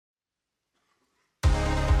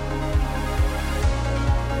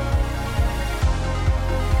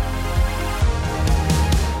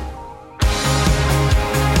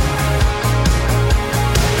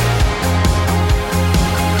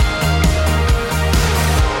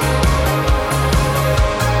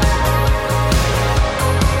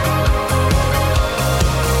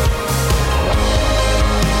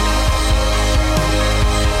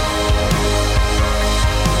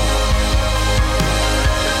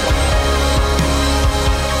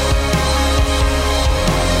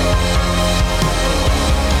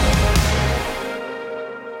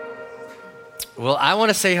I want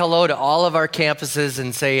to say hello to all of our campuses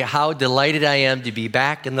and say how delighted I am to be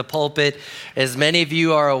back in the pulpit. As many of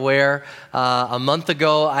you are aware, a month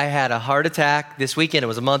ago I had a heart attack. This weekend, it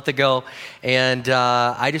was a month ago, and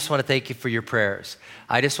I just want to thank you for your prayers.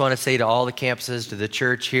 I just want to say to all the campuses, to the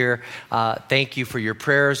church here, thank you for your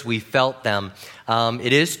prayers. We felt them.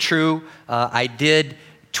 It is true, I did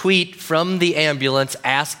tweet from the ambulance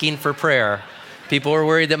asking for prayer. People were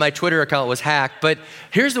worried that my Twitter account was hacked. But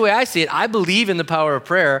here's the way I see it. I believe in the power of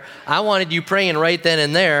prayer. I wanted you praying right then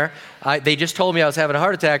and there. They just told me I was having a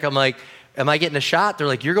heart attack. I'm like, am I getting a shot? They're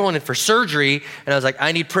like, you're going in for surgery. And I was like,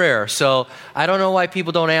 I need prayer. So I don't know why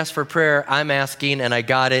people don't ask for prayer. I'm asking, and I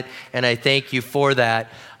got it, and I thank you for that.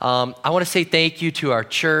 I want to say thank you to our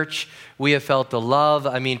church. We have felt the love.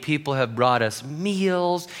 I mean, people have brought us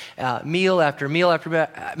meals, meal after meal after meal.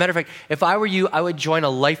 Matter of fact, if I were you, I would join a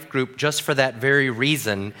life group just for that very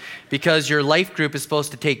reason, because your life group is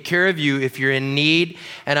supposed to take care of you if you're in need.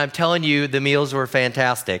 And I'm telling you, the meals were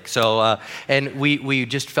fantastic. So, and we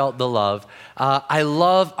just felt the love. I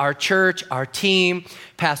love our church, our team,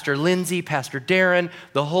 Pastor Lindsay, Pastor Darren,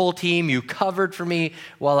 the whole team. You covered for me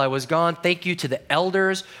while I was gone. Thank you to the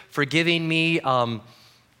elders for giving me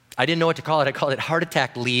I didn't know what to call it. I called it heart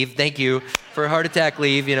attack leave. Thank you for heart attack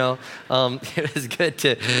leave. You know, it was good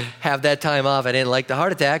to have that time off. I didn't like the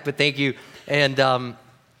heart attack, but thank you. And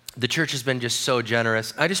the church has been just so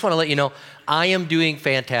generous. I just want to let you know, I am doing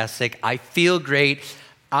fantastic. I feel great.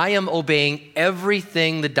 I am obeying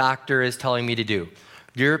everything the doctor is telling me to do.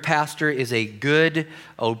 Your pastor is a good,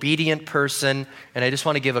 obedient person. And I just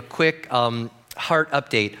want to give a quick heart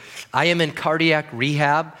update. I am in cardiac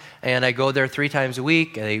rehab, and I go there 3 times a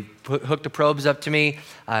week. They hook the probes up to me.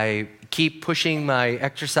 I keep pushing my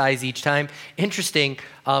exercise each time. Interesting,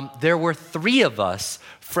 there were 3 of us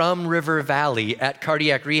from River Valley at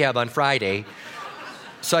cardiac rehab on Friday.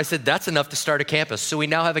 So I said, that's enough to start a campus. So we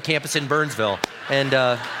now have a campus in Burnsville. And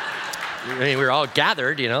we were all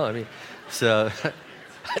gathered, you know. I mean, so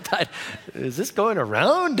I thought, is this going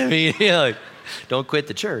around? I mean, you know, don't quit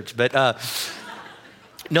the church. But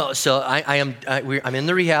no, so I'm in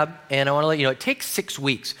the rehab, and I want to let you know, it takes 6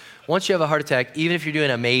 weeks. Once you have a heart attack, even if you're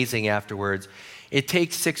doing amazing afterwards, it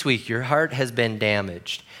takes 6 weeks. Your heart has been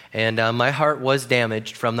damaged. And my heart was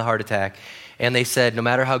damaged from the heart attack. And they said, no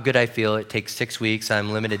matter how good I feel, it takes 6 weeks.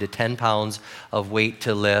 I'm limited to 10 pounds of weight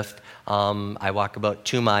to lift. I walk about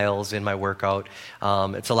 2 miles in my workout.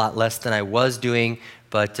 It's a lot less than I was doing,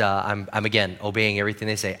 but I'm again, obeying everything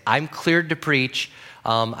they say. I'm cleared to preach.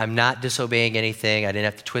 I'm not disobeying anything. I didn't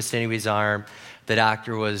have to twist anybody's arm. The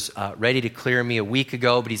doctor was ready to clear me a week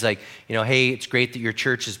ago, but he's like, you know, hey, it's great that your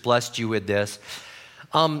church has blessed you with this.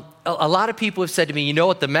 A lot of people have said to me, you know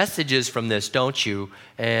what the message is from this, don't you?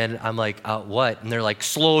 And I'm like, what? And they're like,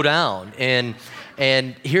 slow down. And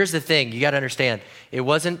here's the thing, you got to understand, it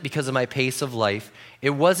wasn't because of my pace of life. It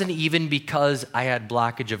wasn't even because I had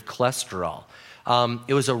blockage of cholesterol.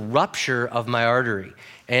 It was a rupture of my artery.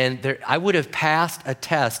 And I would have passed a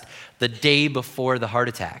test the day before the heart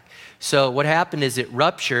attack. So what happened is it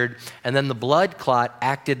ruptured, and then the blood clot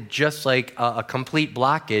acted just like a complete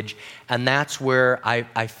blockage, and that's where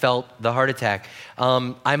I felt the heart attack.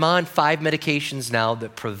 I'm on 5 medications now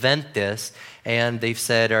that prevent this, and they've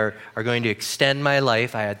said are going to extend my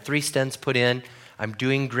life. I had 3 stents put in. I'm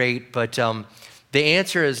doing great, but the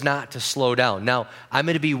answer is not to slow down. Now, I'm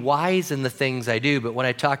going to be wise in the things I do, but when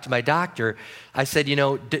I talked to my doctor, I said, you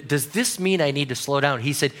know, does this mean I need to slow down?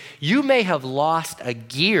 He said, you may have lost a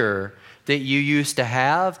gear that you used to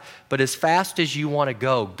have, but as fast as you want to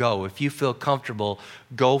go. If you feel comfortable,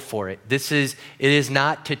 go for it. It is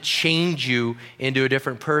not to change you into a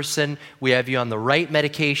different person. We have you on the right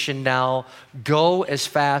medication now. Go as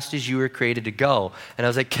fast as you were created to go. And I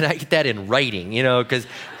was like, can I get that in writing? You know, because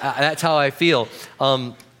that's how I feel.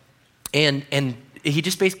 And he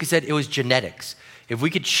just basically said it was genetics. If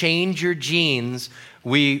we could change your genes,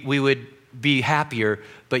 we would be happier,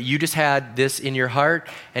 but you just had this in your heart,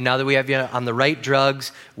 and now that we have you on the right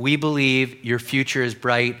drugs, we believe your future is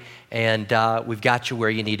bright, and we've got you where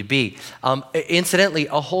you need to be. Incidentally,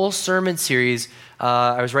 a whole sermon series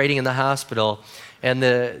I was writing in the hospital, and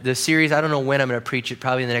the series, I don't know when I'm going to preach it,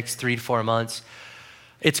 probably in the next 3 to 4 months.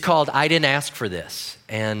 It's called I Didn't Ask for This,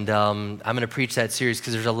 and I'm going to preach that series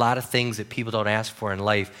because there's a lot of things that people don't ask for in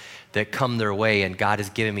life that come their way, and God has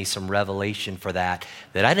given me some revelation for that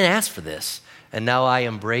I didn't ask for this, and now I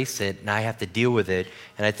embrace it, and I have to deal with it,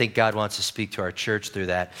 and I think God wants to speak to our church through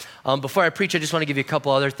that. Before I preach, I just want to give you a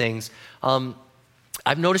couple other things.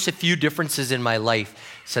 I've noticed a few differences in my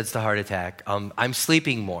life since the heart attack. I'm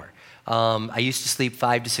sleeping more. I used to sleep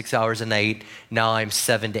 5 to 6 hours a night. Now I'm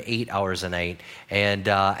 7 to 8 hours a night. And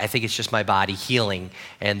I think it's just my body healing.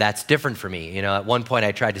 And that's different for me. You know, at one point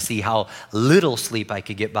I tried to see how little sleep I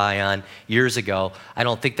could get by on years ago. I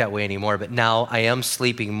don't think that way anymore. But now I am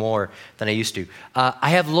sleeping more than I used to. I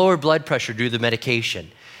have lower blood pressure due to the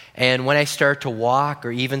medication. And when I start to walk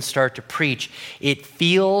or even start to preach, it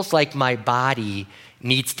feels like my body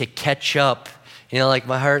needs to catch up. You know, like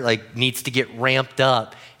my heart needs to get ramped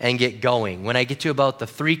up and get going. When I get to about the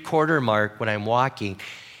 3/4 mark when I'm walking,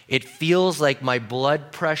 it feels like my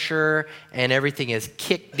blood pressure and everything is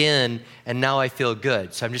kicked in, and now I feel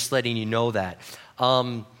good. So I'm just letting you know that.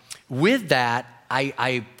 With that,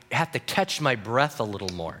 I have to catch my breath a little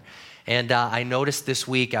more. And I noticed this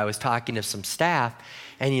week I was talking to some staff,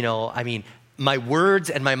 and my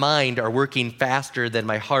words and my mind are working faster than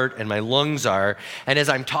my heart and my lungs are. And as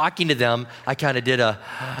I'm talking to them, I kind of did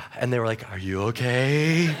and they were like, "Are you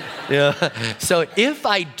okay?" Yeah. So if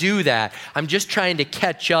I do that, I'm just trying to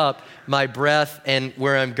catch up my breath and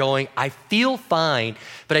where I'm going. I feel fine,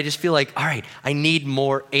 but I just feel like, all right, I need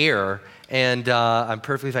more air. And I'm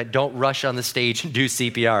perfectly fine. Don't rush on the stage and do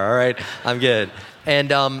CPR, all right? I'm good.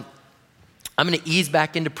 And I'm going to ease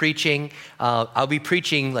back into preaching. I'll be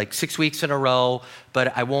preaching like 6 weeks in a row,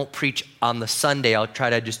 but I won't preach on the Sunday. I'll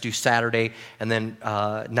try to just do Saturday and then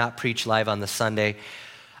not preach live on the Sunday.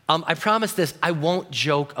 I promise this, I won't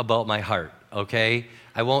joke about my heart, okay?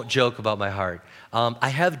 I won't joke about my heart. I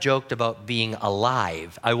have joked about being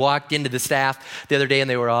alive. I walked into the staff the other day and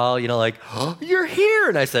they were all, like, "Oh, you're here."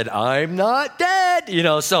 And I said, "I'm not dead."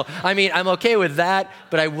 So, I'm okay with that,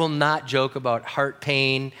 but I will not joke about heart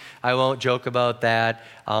pain. I won't joke about that.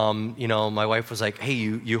 My wife was like, "Hey,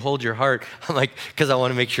 you hold your heart." I'm like, "Because I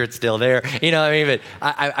want to make sure it's still there." But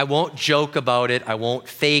I won't joke about it. I won't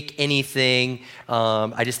fake anything.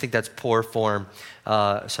 I just think that's poor form.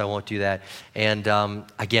 So I won't do that. And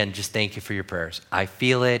again, just thank you for your prayers. I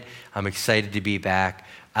feel it. I'm excited to be back.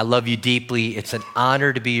 I love you deeply. It's an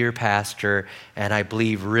honor to be your pastor. And I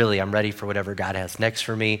believe really I'm ready for whatever God has next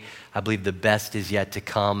for me. I believe the best is yet to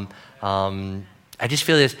come. I just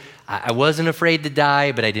feel this. I wasn't afraid to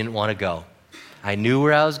die, but I didn't want to go. I knew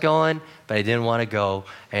where I was going, but I didn't want to go.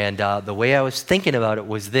 And the way I was thinking about it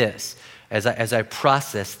was this. As I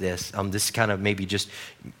process this, this kind of maybe just,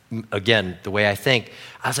 again, the way I think,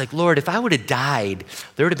 I was like, "Lord, if I would have died,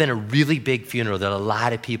 there would have been a really big funeral that a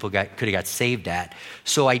lot of people could have got saved at.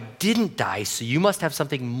 So I didn't die, so you must have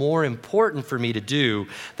something more important for me to do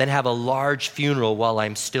than have a large funeral while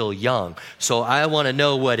I'm still young. So I want to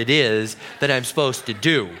know what it is that I'm supposed to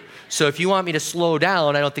do. So if you want me to slow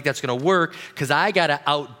down, I don't think that's going to work because I got to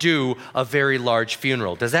outdo a very large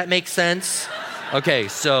funeral." Does that make sense? Okay,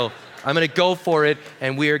 so I'm going to go for it,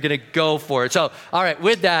 and we are going to go for it. So, all right,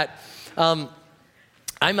 with that, I'm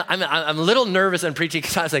a little nervous on preaching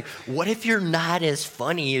because I was like, what if you're not as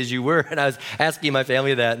funny as you were? And I was asking my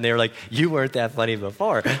family that, and they were like, "You weren't that funny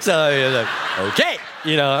before." So I was like, okay,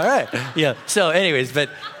 all right. Yeah. So anyways, but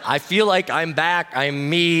I feel like I'm back. I'm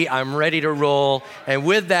me. I'm ready to roll. And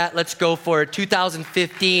with that, let's go for it.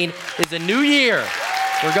 2015 is a new year.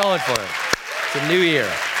 We're going for it. It's a new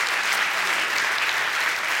year.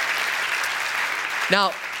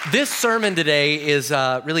 Now, this sermon today is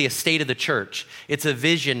really a state of the church. It's a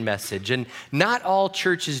vision message, and not all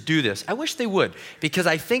churches do this. I wish they would, because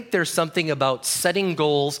I think there's something about setting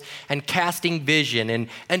goals and casting vision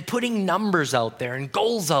and putting numbers out there and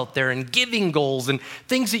goals out there and giving goals and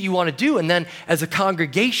things that you want to do. And then as a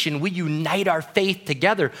congregation, we unite our faith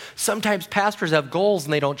together. Sometimes pastors have goals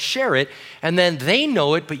and they don't share it, and then they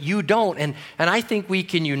know it, but you don't. And I think we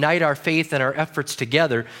can unite our faith and our efforts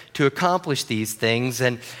together to accomplish these things.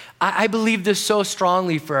 And I believe this so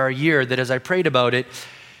strongly for our year that as I prayed about it,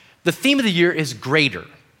 the theme of the year is greater.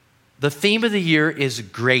 The theme of the year is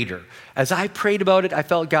greater. As I prayed about it, I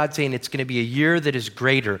felt God saying it's going to be a year that is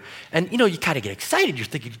greater. And, you kind of get excited. You're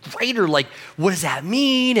thinking, greater, like, what does that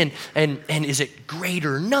mean? And is it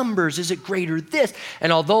greater numbers? Is it greater this?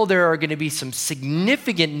 And although there are going to be some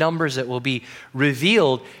significant numbers that will be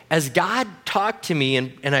revealed, as God talked to me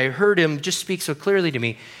and I heard him just speak so clearly to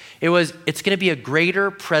me, it's going to be a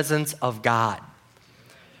greater presence of God.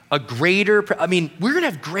 We're going to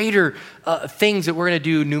have greater things that we're going to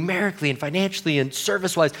do numerically and financially and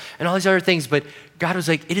service-wise and all these other things, but God was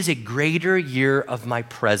like, it is a greater year of my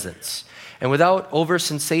presence. And without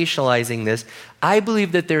over-sensationalizing this, I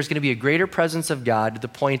believe that there's going to be a greater presence of God to the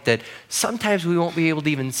point that sometimes we won't be able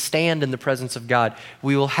to even stand in the presence of God.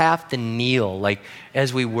 We will have to kneel, like,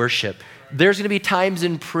 as we worship. there's going to be times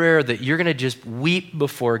in prayer that you're going to just weep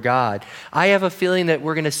before God. I have a feeling that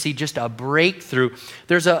we're going to see just a breakthrough.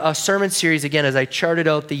 There's a sermon series, again, as I charted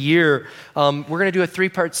out the year, we're going to do a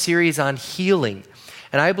 3-part series on healing.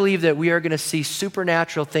 And I believe that we are going to see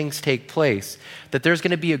supernatural things take place, that there's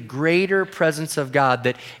going to be a greater presence of God,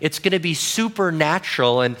 that it's going to be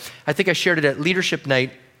supernatural. And I think I shared it at Leadership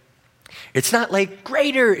Night. It's not like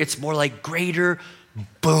greater, it's more like greater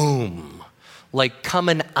boom, like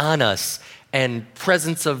coming on us and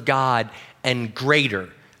presence of God and greater.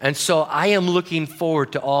 And so I am looking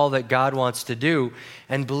forward to all that God wants to do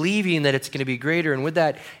and believing that it's going to be greater. And with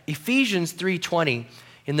that, Ephesians 3:20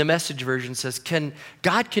 in the Message version says,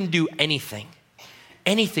 God can do anything.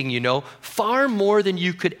 Anything, far more than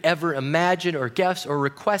you could ever imagine or guess or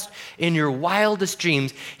request in your wildest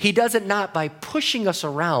dreams. He does it not by pushing us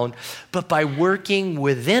around, but by working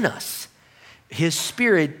within us. His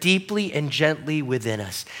Spirit deeply and gently within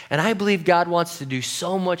us. And I believe God wants to do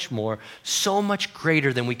so much more, so much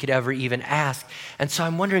greater than we could ever even ask. And so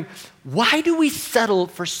I'm wondering, why do we settle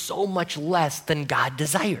for so much less than God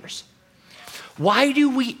desires? Why do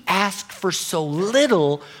we ask for so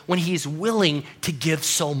little when He's willing to give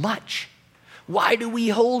so much? Why do we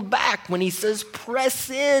hold back when He says, press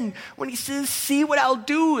in? When He says, see what I'll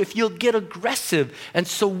do if you'll get aggressive? And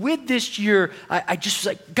so with this year, I just was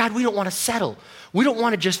like, God, we don't want to settle. We don't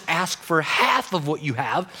want to just ask for half of what you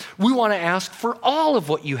have. We want to ask for all of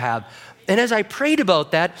what you have. And as I prayed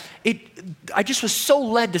about that, I just was so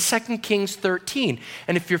led to 2 Kings 13.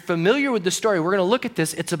 And if you're familiar with the story, we're going to look at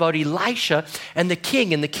this. It's about Elisha and the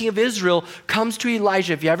king of Israel comes to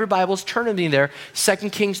Elijah. If you have your Bibles, turn to me there, 2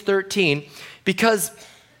 Kings 13, because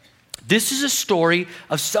this is a story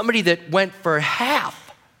of somebody that went for half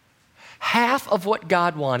of what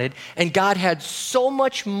God wanted, and God had so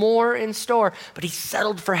much more in store, but he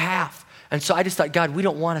settled for half. And so I just thought, God, we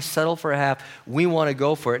don't want to settle for half. We want to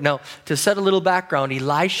go for it. Now, to set a little background,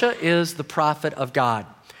 Elisha is the prophet of God.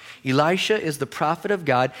 Elisha is the prophet of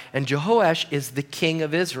God, and Jehoash is the king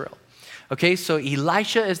of Israel. Okay, so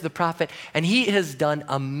Elisha is the prophet, and he has done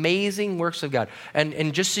amazing works of God.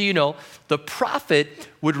 And just so you know, the prophet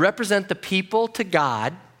would represent the people to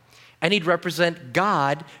God, and he'd represent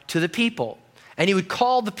God to the people. And he would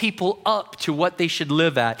call the people up to what they should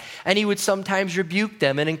live at. And he would sometimes rebuke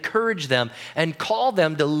them and encourage them and call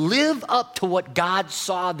them to live up to what God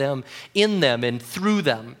saw them in them and through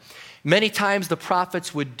them. Many times the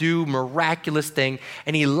prophets would do miraculous things,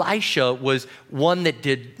 and Elisha was one that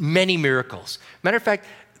did many miracles. Matter of fact,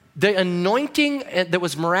 the anointing that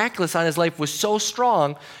was miraculous on his life was so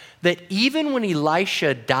strong that even when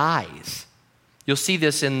Elisha dies, you'll see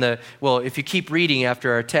this if you keep reading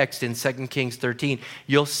after our text in 2 Kings 13,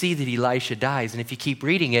 you'll see that Elisha dies. And if you keep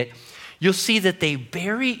reading it, you'll see that they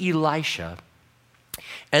bury Elisha.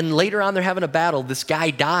 And later on, they're having a battle. This guy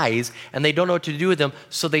dies, and they don't know what to do with him.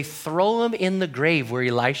 So they throw him in the grave where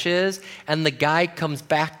Elisha is, and the guy comes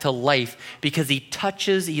back to life because he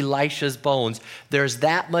touches Elisha's bones. There's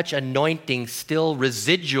that much anointing still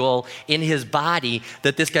residual in his body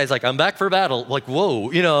that this guy's like, I'm back for battle. Like, whoa,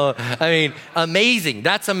 amazing.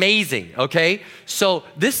 That's amazing, okay? So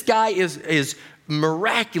this guy is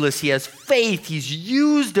miraculous. He has faith. He's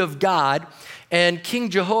used of God. And King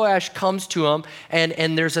Jehoash comes to him,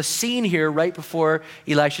 and there's a scene here right before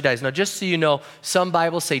Elisha dies. Now, just so you know, some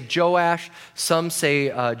Bibles say Joash, some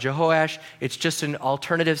say Jehoash. It's just an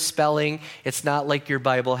alternative spelling. It's not like your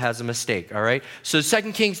Bible has a mistake, all right? So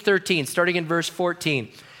 2 Kings 13, starting in verse 14.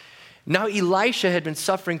 Now Elisha had been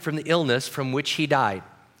suffering from the illness from which he died.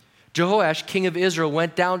 Jehoash, king of Israel,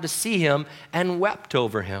 went down to see him and wept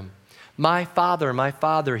over him. My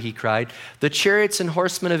father, he cried, the chariots and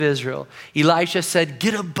horsemen of Israel. Elisha said,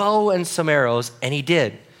 get a bow and some arrows, and he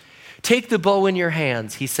did. Take the bow in your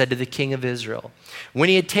hands, he said to the king of Israel. When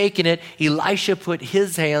he had taken it, Elisha put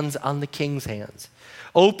his hands on the king's hands.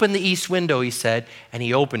 Open the east window, he said, and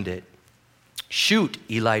he opened it. Shoot,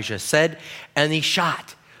 Elijah said, and he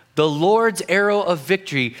shot. The Lord's arrow of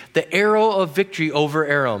victory, the arrow of victory over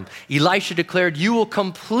Aram. Elisha declared, you will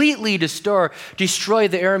completely destroy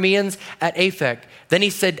the Arameans at Aphek. Then he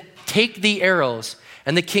said, take the arrows.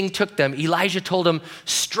 And the king took them. Elijah told him,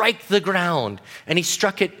 strike the ground. And he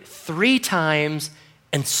struck it 3 times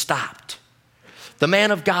and stopped. The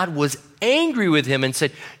man of God was angry with him and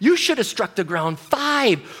said, you should have struck the ground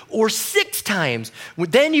 5 or 6 times.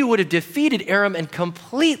 Then you would have defeated Aram and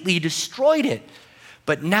completely destroyed it.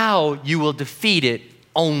 But now you will defeat it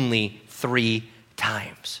only 3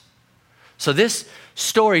 times. So this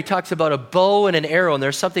story talks about a bow and an arrow, and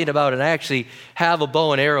there's something about it. And I actually have a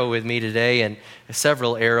bow and arrow with me today, and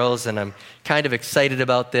several arrows, and I'm kind of excited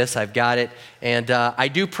about this. I've got it. And I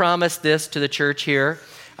do promise this to the church here.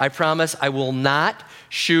 I promise I will not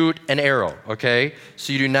shoot an arrow, okay?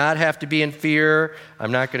 So you do not have to be in fear.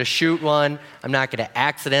 I'm not going to shoot one. I'm not going to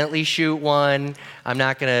accidentally shoot one. I'm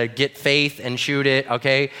not going to get faith and shoot it,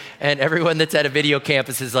 okay? And everyone that's at a video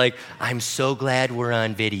campus is like, I'm so glad we're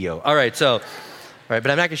on video. All right, but I'm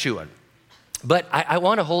not going to shoot one. But I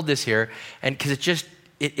want to hold this here, and because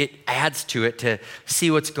it adds to it to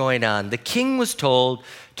see what's going on. The king was told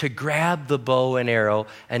to grab the bow and arrow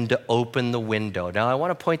and to open the window. Now, I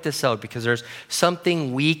want to point this out because there's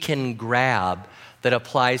something we can grab that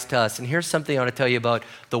applies to us. And here's something I want to tell you about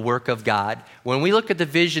the work of God. When we look at the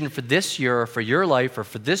vision for this year or for your life or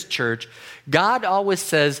for this church, God always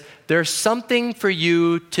says, there's something for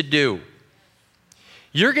you to do.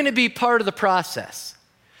 You're going to be part of the process.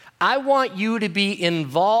 I want you to be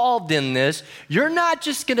involved in this. You're not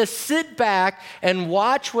just going to sit back and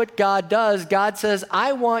watch what God does. God says,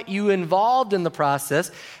 I want you involved in the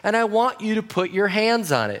process, and I want you to put your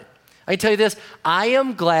hands on it. I can tell you this, I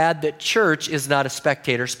am glad that church is not a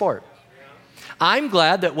spectator sport. I'm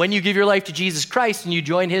glad that when you give your life to Jesus Christ and you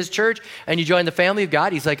join his church and you join the family of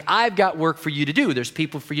God, he's like, I've got work for you to do. There's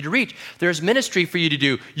people for you to reach. There's ministry for you to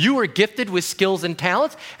do. You are gifted with skills and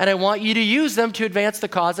talents, and I want you to use them to advance the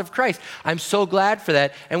cause of Christ. I'm so glad for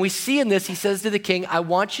that. And we see in this, he says to the king, I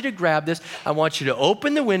want you to grab this. I want you to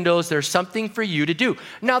open the windows. There's something for you to do.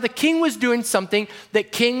 Now, the king was doing something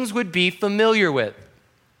that kings would be familiar with.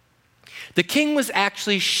 The king was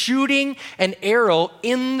actually shooting an arrow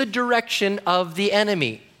in the direction of the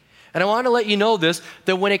enemy. And I want to let you know this,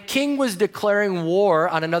 that when a king was declaring war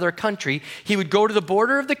on another country, he would go to the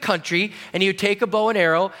border of the country and he would take a bow and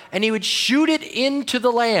arrow and he would shoot it into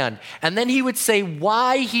the land. And then he would say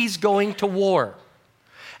why he's going to war.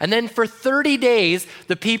 And then for 30 days,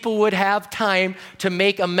 the people would have time to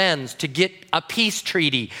make amends, to get a peace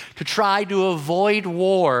treaty, to try to avoid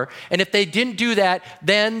war. And if they didn't do that,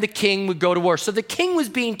 then the king would go to war. So the king was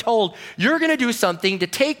being told, you're going to do something to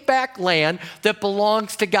take back land that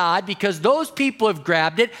belongs to God because those people have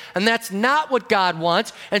grabbed it, and that's not what God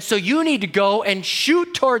wants. And so you need to go and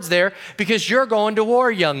shoot towards there because you're going to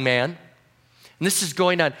war, young man. And this is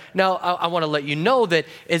going on. Now, I want to let you know that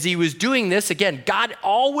as he was doing this, again, God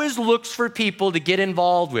always looks for people to get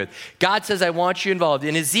involved with. God says, I want you involved.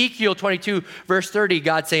 In Ezekiel 22, verse 30,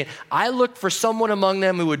 God's saying, I looked for someone among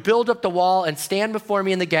them who would build up the wall and stand before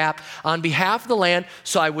me in the gap on behalf of the land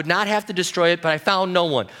so I would not have to destroy it, but I found no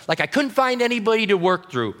one. Like I couldn't find anybody to work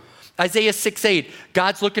through. Isaiah 6:8,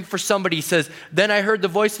 God's looking for somebody. He says, then I heard the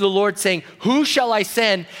voice of the Lord saying, who shall I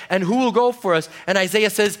send and who will go for us? And Isaiah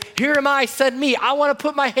says, here am I, send me. I want to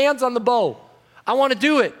put my hands on the bow. I want to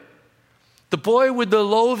do it. The boy with the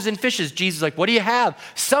loaves and fishes, Jesus is like, what do you have?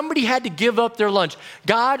 Somebody had to give up their lunch.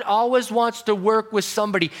 God always wants to work with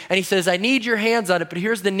somebody. And he says, I need your hands on it. But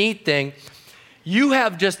here's the neat thing. You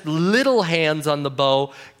have just little hands on the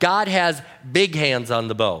bow. God has big hands on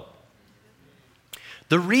the bow.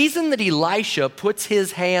 The reason that Elisha puts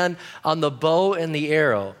his hand on the bow and the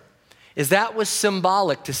arrow is that was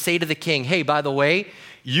symbolic to say to the king, hey, by the way,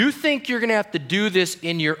 you think you're going to have to do this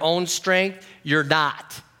in your own strength? You're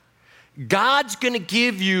not. God's going to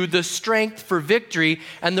give you the strength for victory.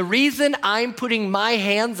 And the reason I'm putting my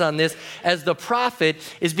hands on this as the prophet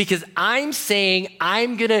is because I'm saying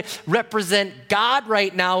I'm going to represent God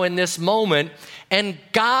right now in this moment. And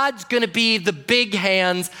God's going to be the big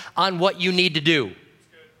hands on what you need to do.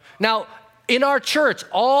 Now, in our church,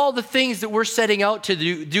 all the things that we're setting out to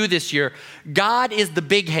do this year, God is the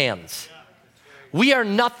big hands. We are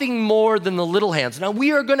nothing more than the little hands. Now,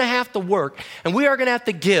 we are going to have to work, and we are going to have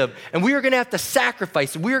to give, and we are going to have to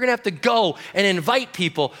sacrifice, and we are going to have to go and invite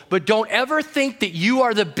people, but don't ever think that you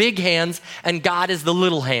are the big hands and God is the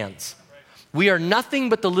little hands. We are nothing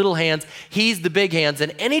but the little hands. He's the big hands.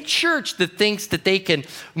 And any church that thinks that they can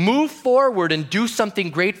move forward and do something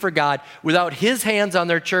great for God without his hands on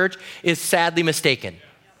their church is sadly mistaken.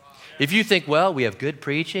 If you think, well, we have good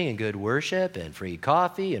preaching and good worship and free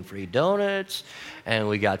coffee and free donuts and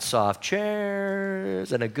we got soft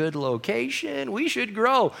chairs and a good location, we should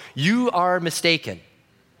grow. You are mistaken.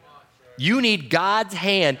 You need God's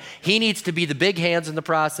hand. He needs to be the big hands in the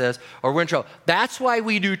process or we're in trouble. That's why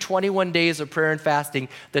we do 21 days of prayer and fasting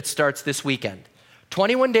that starts this weekend.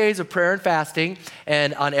 21 days of prayer and fasting,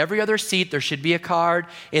 and on every other seat there should be a card.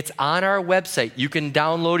 It's on our website. You can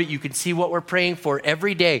download it. You can see what we're praying for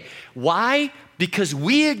every day. Why? Because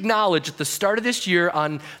we acknowledge at the start of this year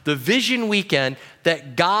on the Vision Weekend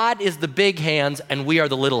that God is the big hands and we are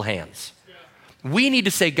the little hands. We need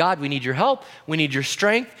to say, God, we need your help. We need your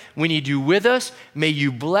strength. We need you with us. May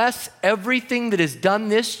you bless everything that is done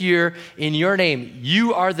this year in your name.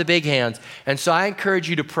 You are the big hands. And so I encourage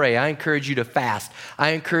you to pray. I encourage you to fast. I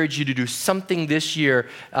encourage you to do something this year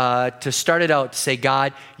to start it out, to say,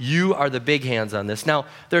 God, you are the big hands on this. Now,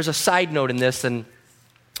 there's a side note in this, and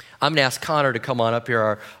I'm going to ask Connor to come on up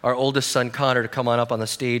here, our oldest son, Connor, to come on up on the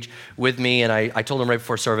stage with me. And I told him right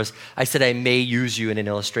before service, I said, I may use you in an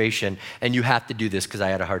illustration, and you have to do this because I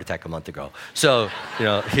had a heart attack a month ago. So, you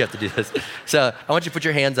have to do this. So I want you to put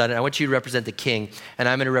your hands on it. I want you to represent the king, and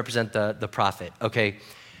I'm going to represent the prophet, okay?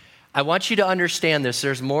 I want you to understand this.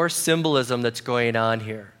 There's more symbolism that's going on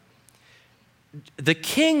here. The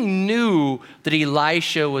king knew that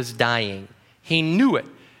Elisha was dying. He knew it.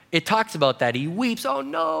 It talks about that. He weeps. Oh,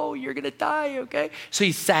 no, you're going to die, okay? So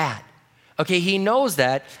he's sad. Okay, he knows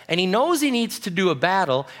that, and he knows he needs to do a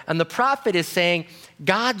battle, and the prophet is saying,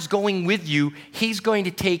 God's going with you. He's going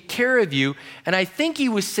to take care of you. And I think he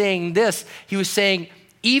was saying this. He was saying,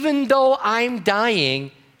 even though I'm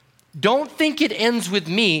dying, don't think it ends with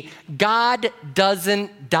me. God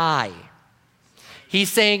doesn't die. He's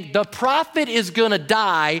saying the prophet is going to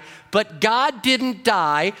die, but God didn't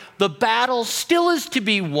die. The battle still is to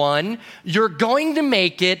be won. You're going to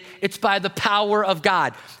make it. It's by the power of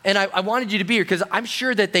God. And I wanted you to be here because I'm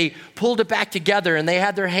sure that they pulled it back together and they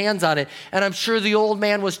had their hands on it. And I'm sure the old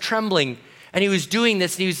man was trembling and he was doing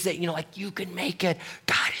this. And he was saying, you can make it.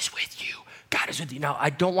 God is with you. God is with you. Now,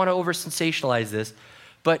 I don't want to over sensationalize this,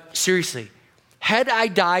 but seriously, had I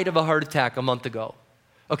died of a heart attack a month ago,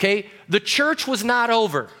 okay, the church was not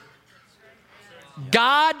over.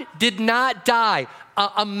 God did not die.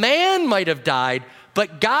 A man might have died,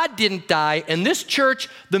 but God didn't die. And this church,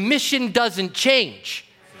 the mission doesn't change.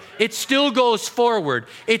 It still goes forward.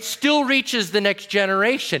 It still reaches the next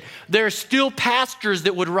generation. There's still pastors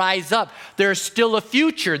that would rise up. There's still a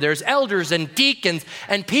future. There's elders and deacons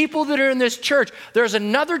and people that are in this church. There's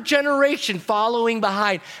another generation following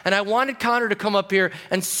behind. And I wanted Connor to come up here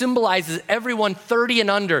and symbolizes everyone 30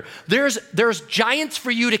 and under. There's giants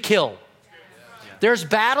for you to kill. There's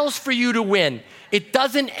battles for you to win. It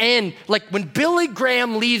doesn't end. Like when Billy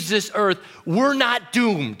Graham leaves this earth, we're not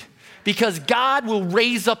doomed. Because God will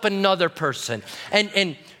raise up another person.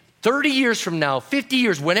 And 30 years from now, 50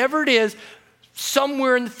 years, whenever it is,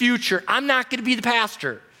 somewhere in the future, I'm not going to be the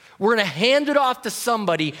pastor. We're going to hand it off to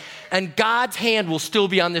somebody, and God's hand will still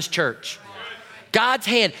be on this church. God's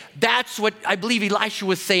hand. That's what I believe Elisha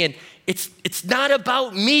was saying. It's not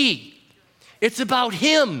about me. It's about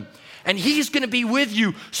him. And he's going to be with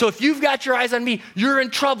you. So if you've got your eyes on me, you're in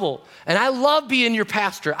trouble. And I love being your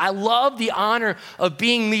pastor. I love the honor of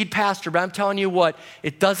being lead pastor. But I'm telling you what,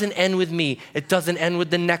 it doesn't end with me. It doesn't end with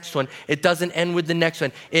the next one. It doesn't end with the next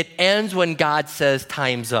one. It ends when God says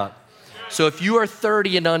time's up. So if you are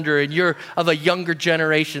 30 and under and you're of a younger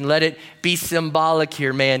generation, let it be symbolic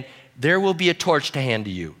here, man. There will be a torch to hand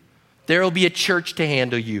to you. There will be a church to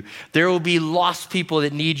handle you. There will be lost people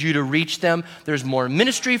that need you to reach them. There's more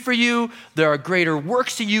ministry for you. There are greater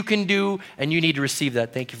works that you can do, and you need to receive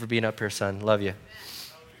that. Thank you for being up here, son. Love you.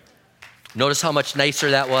 Notice how much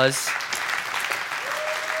nicer that was?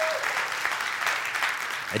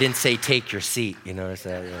 I didn't say take your seat. You notice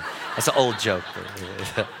that? Yeah. That's an old joke.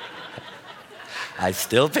 I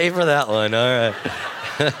still pay for that one. All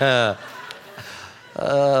right.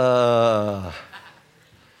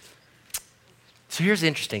 So here's the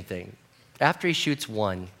interesting thing. After he shoots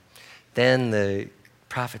one, then the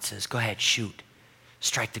prophet says, go ahead, shoot.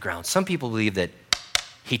 Strike the ground. Some people believe that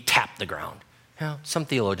he tapped the ground. Some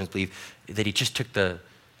theologians believe that he just took the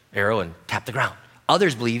arrow and tapped the ground.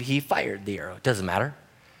 Others believe he fired the arrow. It doesn't matter.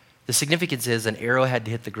 The significance is an arrow had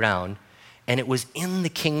to hit the ground, and it was in the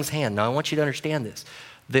king's hand. Now, I want you to understand this.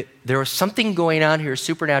 There was something going on here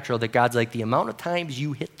supernatural that God's like, the amount of times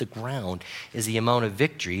you hit the ground is the amount of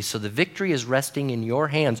victory. So the victory is resting in your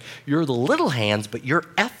hands. You're the little hands, but your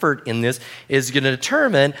effort in this is going to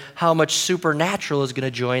determine how much supernatural is going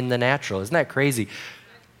to join the natural. Isn't that crazy?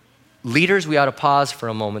 Leaders, we ought to pause for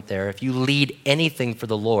a moment there. If you lead anything for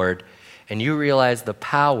the Lord and you realize the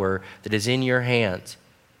power that is in your hands,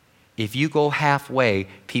 if you go halfway,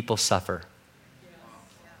 people suffer.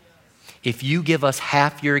 If you give us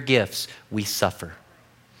half your gifts, we suffer.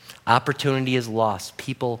 Opportunity is lost.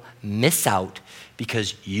 People miss out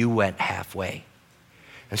because you went halfway.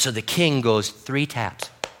 And so the king goes 3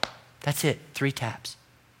 taps. That's it, 3 taps.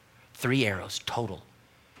 3 arrows total.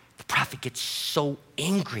 The prophet gets so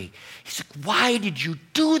angry. He's like, why did you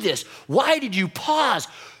do this? Why did you pause?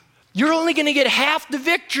 You're only going to get half the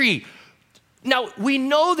victory. Now, we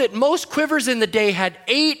know that most quivers in the day had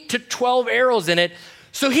 8 to 12 arrows in it.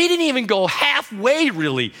 So he didn't even go halfway,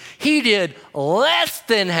 really. He did less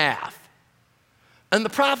than half. And the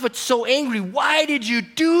prophet's so angry. Why did you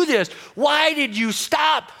do this? Why did you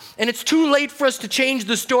stop? And it's too late for us to change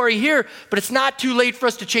the story here, but it's not too late for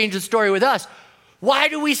us to change the story with us. Why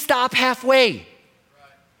do we stop halfway?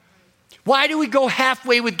 Why do we go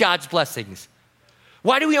halfway with God's blessings?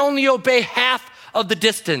 Why do we only obey half of the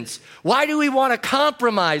distance? Why do we want to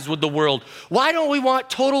compromise with the world? Why don't we want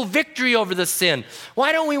total victory over the sin?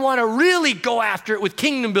 Why don't we want to really go after it with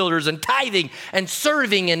kingdom builders and tithing and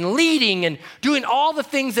serving and leading and doing all the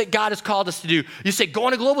things that God has called us to do? You say, go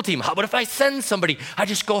on a global team. How about if I send somebody? I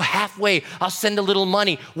just go halfway. I'll send a little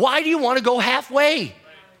money. Why do you want to go halfway?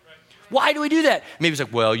 Why do we do that? Maybe it's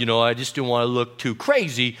like, well, I just didn't want to look too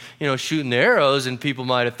crazy, shooting the arrows, and people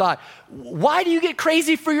might have thought. Why do you get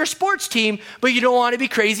crazy for your sports team, but you don't want to be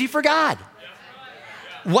crazy for God?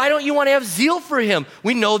 Why don't you want to have zeal for him?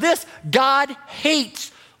 We know this. God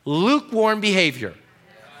hates lukewarm behavior.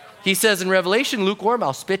 He says in Revelation, lukewarm,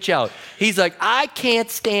 I'll spit you out. He's like, I can't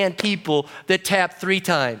stand people that tap 3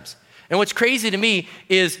 times. And what's crazy to me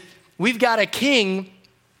is we've got a king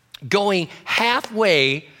going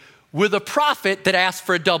halfway with a prophet that asked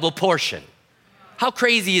for a double portion. How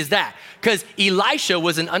crazy is that? Because Elisha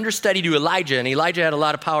was an understudy to Elijah, and Elijah had a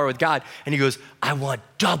lot of power with God, and he goes, I want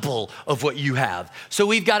double of what you have. So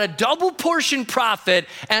we've got a double portion prophet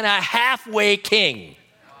and a halfway king.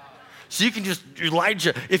 So you can just,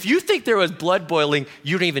 Elijah, if you think there was blood boiling,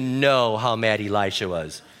 you don't even know how mad Elisha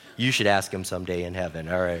was. You should ask him someday in heaven,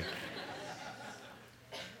 all right?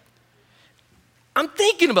 I'm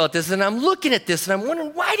thinking about this, and I'm looking at this, and I'm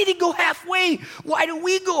wondering, why did he go halfway? Why do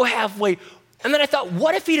we go halfway? And then I thought,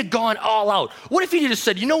 what if he'd have gone all out? What if he'd have just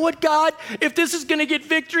said, you know what, God? If this is going to get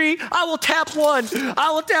victory, I will tap 1.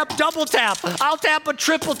 I will tap double tap. I'll tap a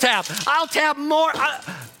triple tap. I'll tap more.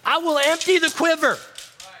 I will empty the quiver.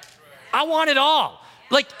 I want it all.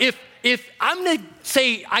 Like, if I'm going to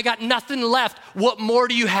say I got nothing left, what more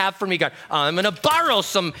do you have for me, God? I'm going to borrow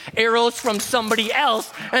some arrows from somebody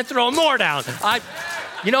else and throw more down.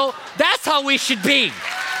 That's how we should be.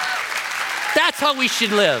 That's how we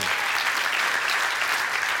should live.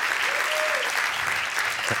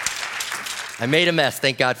 I made a mess.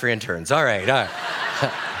 Thank God for interns. All right. Got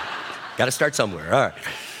to start somewhere. All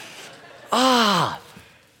right.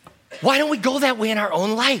 Why don't we go that way in our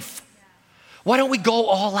own life? Why don't we go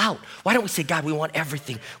all out? Why don't we say, God, we want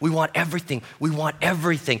everything. We want everything. We want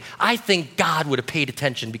everything. I think God would have paid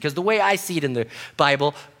attention, because the way I see it in the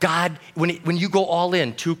Bible, God, when you go all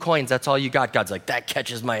in, 2 coins, that's all you got. God's like, that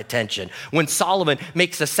catches my attention. When Solomon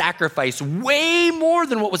makes a sacrifice way more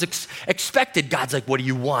than what was expected, God's like, what do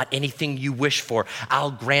you want? Anything you wish for,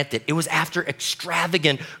 I'll grant it. It was after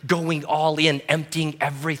extravagant going all in, emptying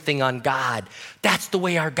everything on God. That's the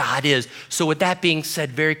way our God is. So with that being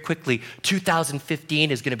said, very quickly, 2015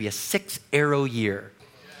 is going to be a 6-arrow year.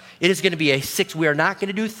 It is going to be a 6. We are not going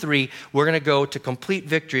to do 3. We're going to go to complete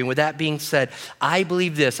victory. And with that being said, I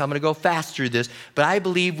believe this. I'm going to go fast through this, but I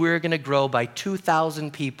believe we're going to grow by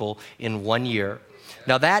 2,000 people in 1 year.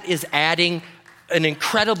 Now that is adding an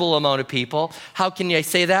incredible amount of people. How can I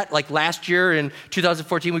say that? Like last year in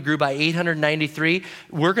 2014, we grew by 893.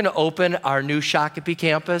 We're going to open our new Shakopee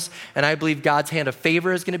campus, and I believe God's hand of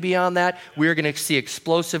favor is going to be on that. We're going to see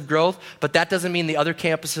explosive growth, but that doesn't mean the other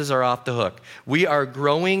campuses are off the hook. We are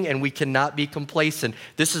growing, and we cannot be complacent.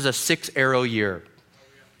 This is a 6-arrow year.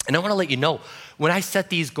 And I want to let you know, when I set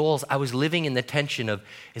these goals, I was living in the tension of,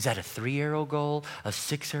 is that a 3-arrow goal, a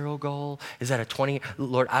 6-arrow goal? Is that a 20?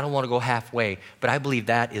 Lord, I don't want to go halfway, but I believe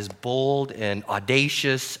that is bold and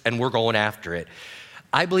audacious, and we're going after it.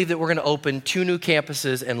 I believe that we're going to open 2 new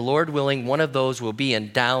campuses, and Lord willing, one of those will be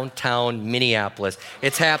in downtown Minneapolis.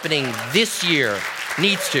 It's happening this year.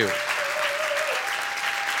 Needs to.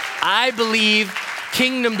 I believe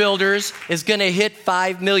Kingdom Builders is going to hit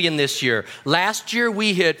 5 million this year. Last year,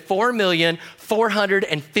 we hit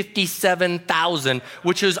 4,457,000,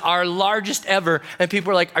 which is our largest ever. And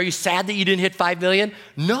people are like, are you sad that you didn't hit 5 million?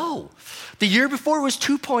 No. The year before was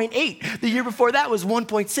 2.8. The year before that was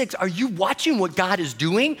 1.6. Are you watching what God is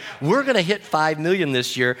doing? We're going to hit 5 million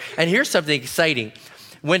this year. And here's something exciting.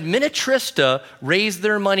 When Minnetrista raised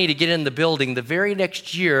their money to get in the building, the very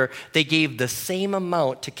next year, they gave the same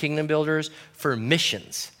amount to Kingdom Builders for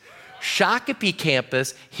missions. Shakopee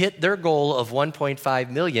campus hit their goal of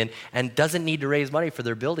 1.5 million and doesn't need to raise money for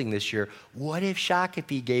their building this year. What if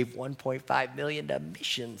Shakopee gave 1.5 million to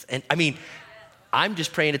missions? And I'm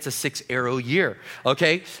just praying it's a 6-arrow year,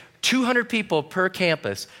 okay? 200 people per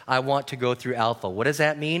campus I want to go through Alpha. What does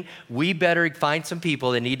that mean? We better find some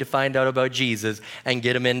people that need to find out about Jesus and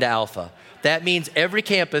get them into Alpha. That means every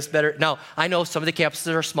campus better. Now, I know some of the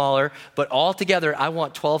campuses are smaller, but altogether, I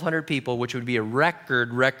want 1,200 people, which would be a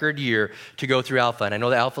record year to go through Alpha. And I know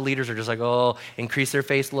the Alpha leaders are just like, oh, increase their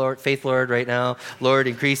faith, Lord, right now. Lord,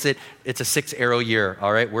 increase it. It's a 6-arrow year,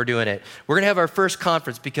 all right? We're doing it. We're going to have our first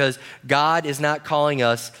conference because God is not calling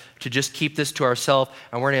us to just keep this to ourselves,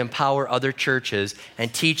 and we're going to empower other churches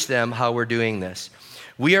and teach them how we're doing this.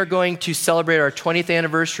 We are going to celebrate our 20th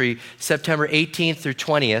anniversary September 18th through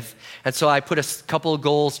 20th. And so I put a couple of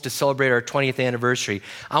goals to celebrate our 20th anniversary.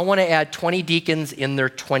 I want to add 20 deacons in their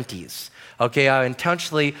 20s. Okay, I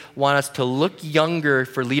intentionally want us to look younger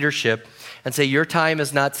for leadership and say your time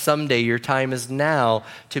is not someday, your time is now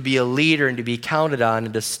to be a leader and to be counted on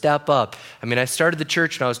and to step up. I mean, I started the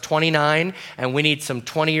church when I was 29, and we need some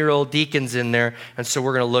 20-year-old deacons in there, and so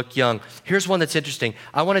we're going to look young. Here's one that's interesting.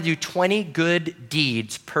 I want to do 20 good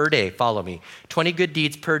deeds per day. Follow me. 20 good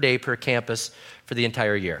deeds per day per campus for the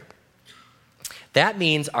entire year. That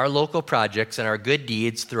means our local projects and our good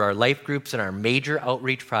deeds through our life groups and our major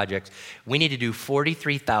outreach projects, we need to do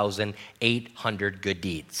 43,800 good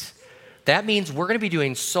deeds. That means we're going to be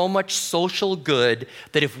doing so much social good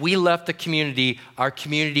that if we left the community, our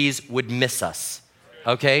communities would miss us,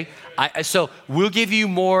 okay? So we'll give you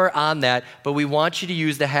more on that, but we want you to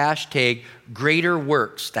use the hashtag Greater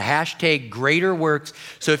Works, the hashtag Greater Works.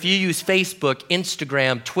 So if you use Facebook,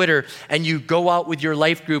 Instagram, Twitter, and you go out with your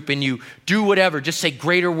life group and you do whatever, just say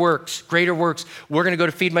Greater Works, Greater Works. We're going to go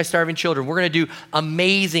to Feed My Starving Children. We're going to do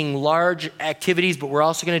amazing, large activities, but we're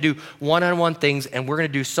also going to do one-on-one things, and we're going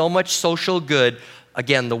to do so much social good.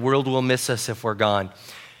 Again, the world will miss us if we're gone.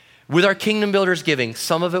 With our Kingdom Builders giving,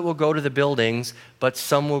 some of it will go to the buildings, but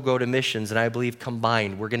some will go to missions. And I believe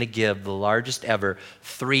combined, we're going to give the largest ever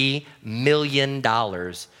 $3 million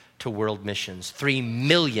to world missions. $3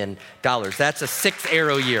 million. That's a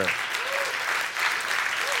 6-arrow year.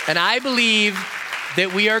 And I believe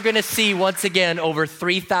that we are going to see, once again, over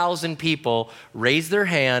 3,000 people raise their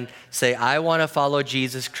hand, say, I want to follow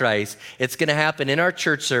Jesus Christ. It's going to happen in our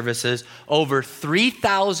church services. Over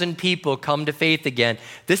 3,000 people come to faith again.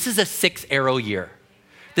 This is a 6-arrow year.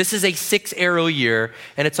 This is a 6-arrow year,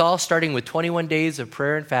 and it's all starting with 21 days of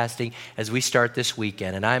prayer and fasting as we start this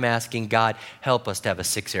weekend. And I'm asking God, help us to have a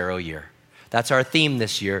 6-arrow year. That's our theme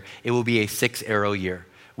this year. It will be a 6-arrow year.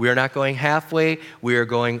 We are not going halfway. We are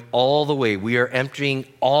going all the way. We are emptying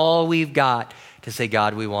all we've got to say,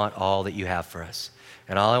 God, we want all that you have for us.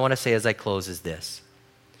 And all I want to say as I close is this.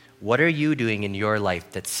 What are you doing in your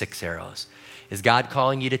life that's 6 arrows? Is God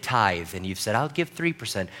calling you to tithe? And you've said, I'll give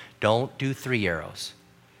 3%. Don't do 3 arrows.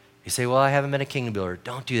 You say, well, I haven't been a kingdom builder.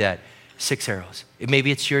 Don't do that. 6 arrows. Maybe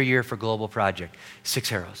it's your year for Global Project.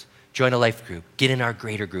 6 arrows. Join a life group. Get in our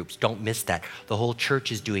greater groups. Don't miss that. The whole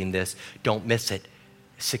church is doing this. Don't miss it.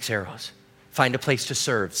 6 arrows. Find a place to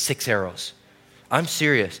serve. 6 arrows. I'm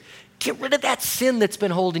serious. Get rid of that sin that's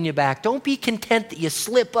been holding you back. Don't be content that you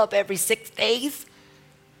slip up every 6 days.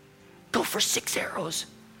 Go for 6 arrows.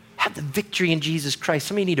 Have the victory in Jesus Christ.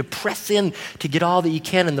 Some of you need to press in to get all that you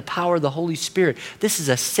can in the power of the Holy Spirit. This is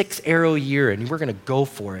a 6-arrow year, and we're going to go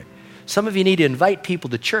for it. Some of you need to invite people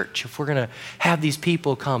to church if we're going to have these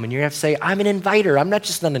people come. And you're going to have to say, I'm an inviter. I'm not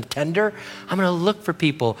just an attender. I'm going to look for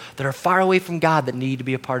people that are far away from God that need to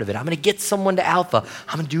be a part of it. I'm going to get someone to Alpha.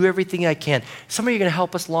 I'm going to do everything I can. Some of you are going to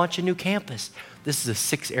help us launch a new campus. This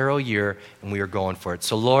is a 6-arrow year, and we are going for it.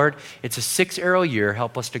 So, Lord, it's a 6-arrow year.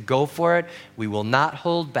 Help us to go for it. We will not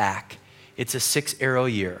hold back. It's a 6-arrow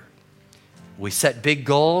year. We set big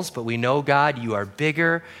goals, but we know, God, you are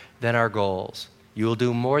bigger than our goals. You will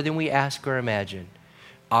do more than we ask or imagine.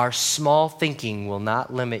 Our small thinking will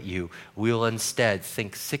not limit you. We will instead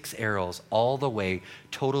think 6 arrows all the way,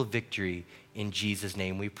 total victory. In Jesus'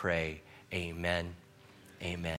 name we pray. Amen. Amen.